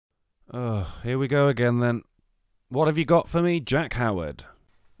Oh, here we go again then. What have you got for me, Jack Howard?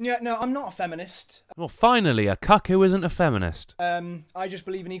 Yeah, no, I'm not a feminist. Well, finally, a cuck who isn't a feminist. I just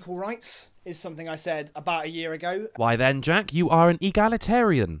believe in equal rights, is something I said about a year ago. Why then, Jack, you are an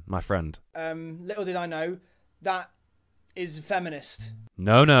egalitarian, my friend. Little did I know, that is feminist.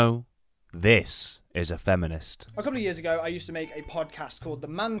 No. This is a feminist. A couple of years ago, I used to make a podcast called the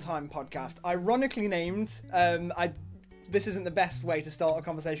Man Time Podcast, ironically named. This isn't the best way to start a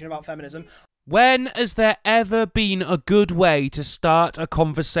conversation about feminism. When has there ever been a good way to start a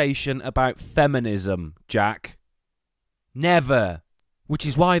conversation about feminism, Jack? Never. Which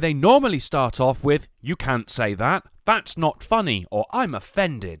is why they normally start off with, "You can't say that, that's not funny," or "I'm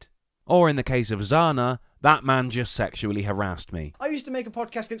offended." Or in the case of Zana, "That man just sexually harassed me." I used to make a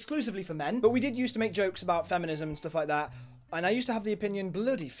podcast exclusively for men, but we did used to make jokes about feminism and stuff like that. And I used to have the opinion,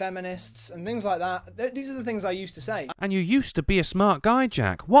 bloody feminists and things like that. These are the things I used to say. And you used to be a smart guy,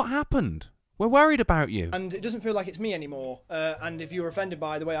 Jack. What happened? We're worried about you. And it doesn't feel like it's me anymore. And if you were offended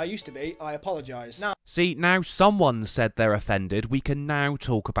by the way I used to be, I apologise. Now someone said they're offended. We can now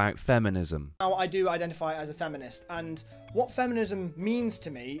talk about feminism. Now I do identify as a feminist. And what feminism means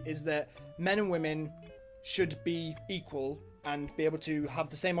to me is that men and women should be equal and be able to have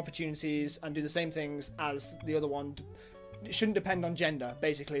the same opportunities and do the same things as the other one. It shouldn't depend on gender,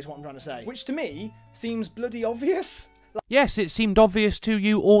 basically, is what I'm trying to say. Which to me seems bloody obvious. Yes, it seemed obvious to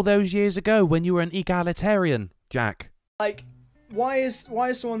you all those years ago when you were an egalitarian, Jack. Like, why is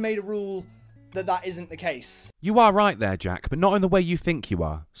someone made a rule that isn't the case? You are right there, Jack, but not in the way you think you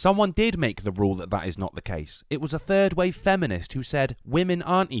are. Someone did make the rule that is not the case. It was a third-wave feminist who said women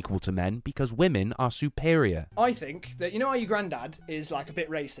aren't equal to men because women are superior. I think that, you know how your granddad is like a bit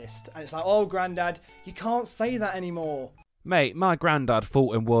racist? And it's like, oh, granddad, you can't say that anymore. Mate, my granddad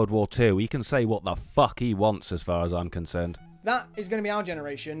fought in World War II. He can say what the fuck he wants as far as I'm concerned. That is going to be our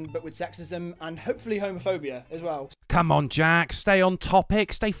generation, but with sexism and hopefully homophobia as well. Come on, Jack. Stay on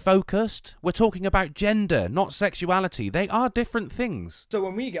topic. Stay focused. We're talking about gender, not sexuality. They are different things. So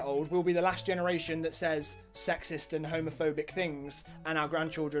when we get old, we'll be the last generation that says sexist and homophobic things, and our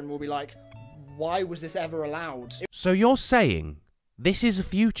grandchildren will be like, why was this ever allowed? So you're saying this is a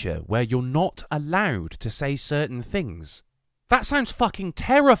future where you're not allowed to say certain things? That sounds fucking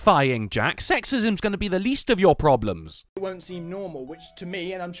terrifying, Jack. Sexism's going to be the least of your problems. It won't seem normal, which to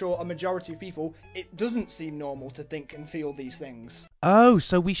me, and I'm sure a majority of people, it doesn't seem normal to think and feel these things. Oh,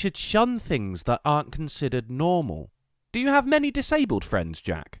 so we should shun things that aren't considered normal. Do you have many disabled friends,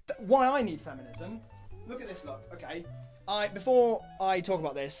 Jack? Why I need feminism? Look at this, look, okay? Before I talk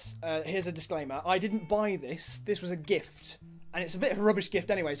about this, here's a disclaimer. I didn't buy this. This was a gift. And it's a bit of a rubbish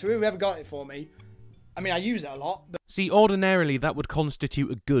gift anyway, so whoever got it for me, I mean, I use it a lot. But see, ordinarily that would constitute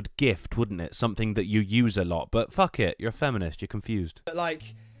a good gift, wouldn't it? Something that you use a lot. But fuck it, you're a feminist, you're confused. But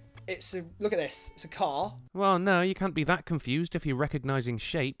like, look at this, it's a car. Well, no, you can't be that confused if you're recognising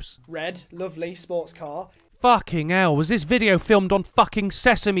shapes. Red, lovely, sports car. Fucking hell, was this video filmed on fucking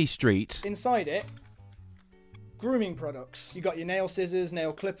Sesame Street? Inside it, grooming products. You got your nail scissors,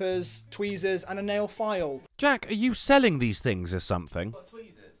 nail clippers, tweezers, and a nail file. Jack, are you selling these things as something? Got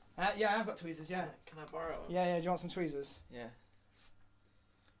tweezers? Yeah, I've got tweezers, yeah. Can I borrow them? Yeah, do you want some tweezers? Yeah.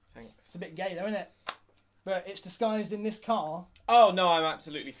 Thanks. It's a bit gay though, isn't it? But it's disguised in this car. Oh, no, I'm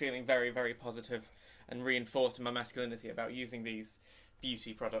absolutely feeling very, very positive and reinforced in my masculinity about using these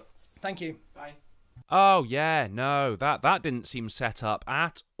beauty products. Thank you. Bye. Oh, yeah, no, that didn't seem set up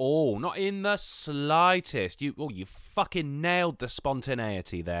at all. Not in the slightest. You fucking nailed the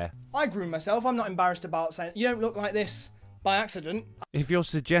spontaneity there. I groom myself. I'm not embarrassed about saying, you don't look like this by accident. If you're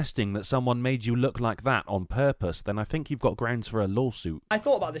suggesting that someone made you look like that on purpose, then I think you've got grounds for a lawsuit. I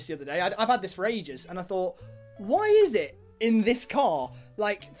thought about this the other day. I've had this for ages, and I thought, why is it in this car?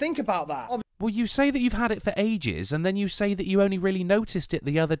 Like, think about that. Well, you say that you've had it for ages, and then you say that you only really noticed it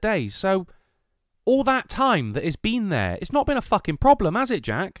the other day, so all that time that it's been there, it's not been a fucking problem, has it,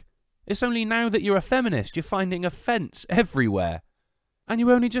 Jack? It's only now that you're a feminist you're finding offence everywhere. And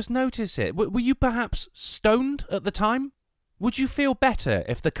you only just notice it. Were you perhaps stoned at the time? Would you feel better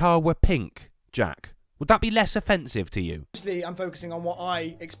if the car were pink, Jack? Would that be less offensive to you? Obviously, I'm focusing on what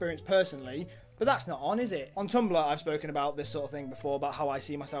I experienced personally, but that's not on, is it? On Tumblr, I've spoken about this sort of thing before, about how I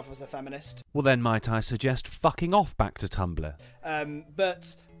see myself as a feminist. Well then, might I suggest fucking off back to Tumblr?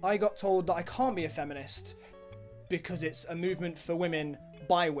 But I got told that I can't be a feminist because it's a movement for women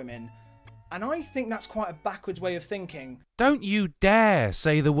by women. And I think that's quite a backwards way of thinking. Don't you dare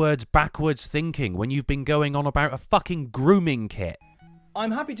say the words backwards thinking when you've been going on about a fucking grooming kit.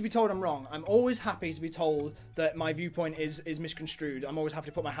 I'm happy to be told I'm wrong. I'm always happy to be told that my viewpoint is misconstrued. I'm always happy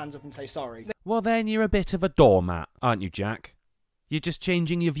to put my hands up and say sorry. Well then, you're a bit of a doormat, aren't you, Jack? You're just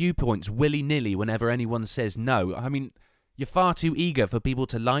changing your viewpoints willy-nilly whenever anyone says no. I mean, you're far too eager for people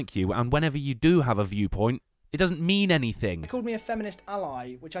to like you, and whenever you do have a viewpoint, it doesn't mean anything. They called me a feminist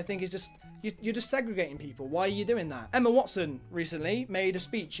ally, which I think is just... You're just segregating people. Why are you doing that? Emma Watson recently made a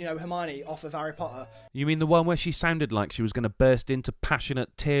speech, you know, Hermione off of Harry Potter. You mean the one where she sounded like she was going to burst into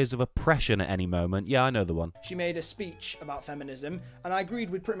passionate tears of oppression at any moment? Yeah, I know the one. She made a speech about feminism, and I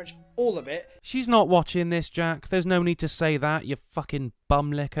agreed with pretty much all of it. She's not watching this, Jack. There's no need to say that, you fucking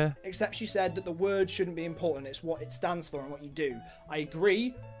bumlicker. Except she said that the word shouldn't be important, it's what it stands for and what you do. I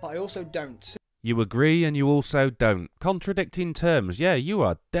agree, but I also don't. You agree and you also don't. Contradicting terms. Yeah, you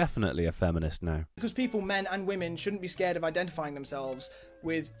are definitely a feminist now. Because people, men and women, shouldn't be scared of identifying themselves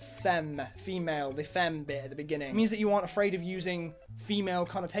with female, the femme bit at the beginning. It means that you aren't afraid of using female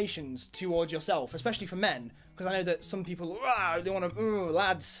connotations towards yourself, especially for men. Because I know that some people, they want to,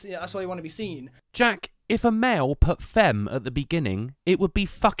 lads, yeah, that's why they want to be seen. Jack, if a male put femme at the beginning, it would be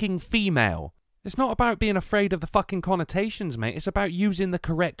fucking female. It's not about being afraid of the fucking connotations, mate. It's about using the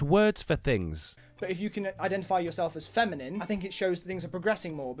correct words for things. But if you can identify yourself as feminine, I think it shows that things are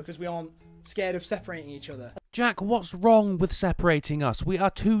progressing more because we aren't scared of separating each other. Jack, what's wrong with separating us? We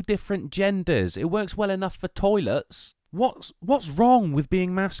are two different genders. It works well enough for toilets. What's wrong with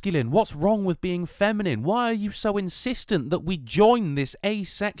being masculine? What's wrong with being feminine? Why are you so insistent that we join this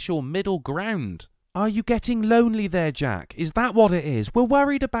asexual middle ground? Are you getting lonely there, Jack? Is that what it is? We're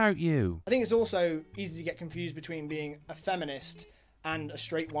worried about you. I think it's also easy to get confused between being a feminist and a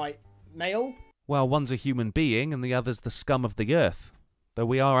straight white male. Well, one's a human being and the other's the scum of the earth. Though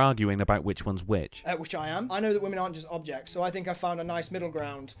we are arguing about which one's which. Which I am. I know that women aren't just objects, so I think I found a nice middle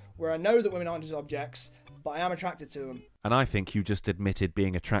ground where I know that women aren't just objects, but I am attracted to them. And I think you just admitted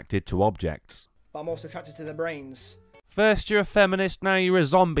being attracted to objects. But I'm also attracted to their brains. First you're a feminist, now you're a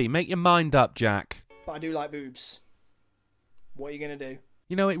zombie. Make your mind up, Jack. But I do like boobs. What are you going to do?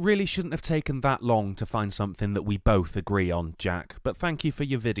 You know, it really shouldn't have taken that long to find something that we both agree on, Jack. But thank you for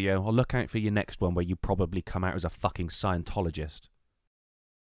your video. I'll look out for your next one where you probably come out as a fucking Scientologist.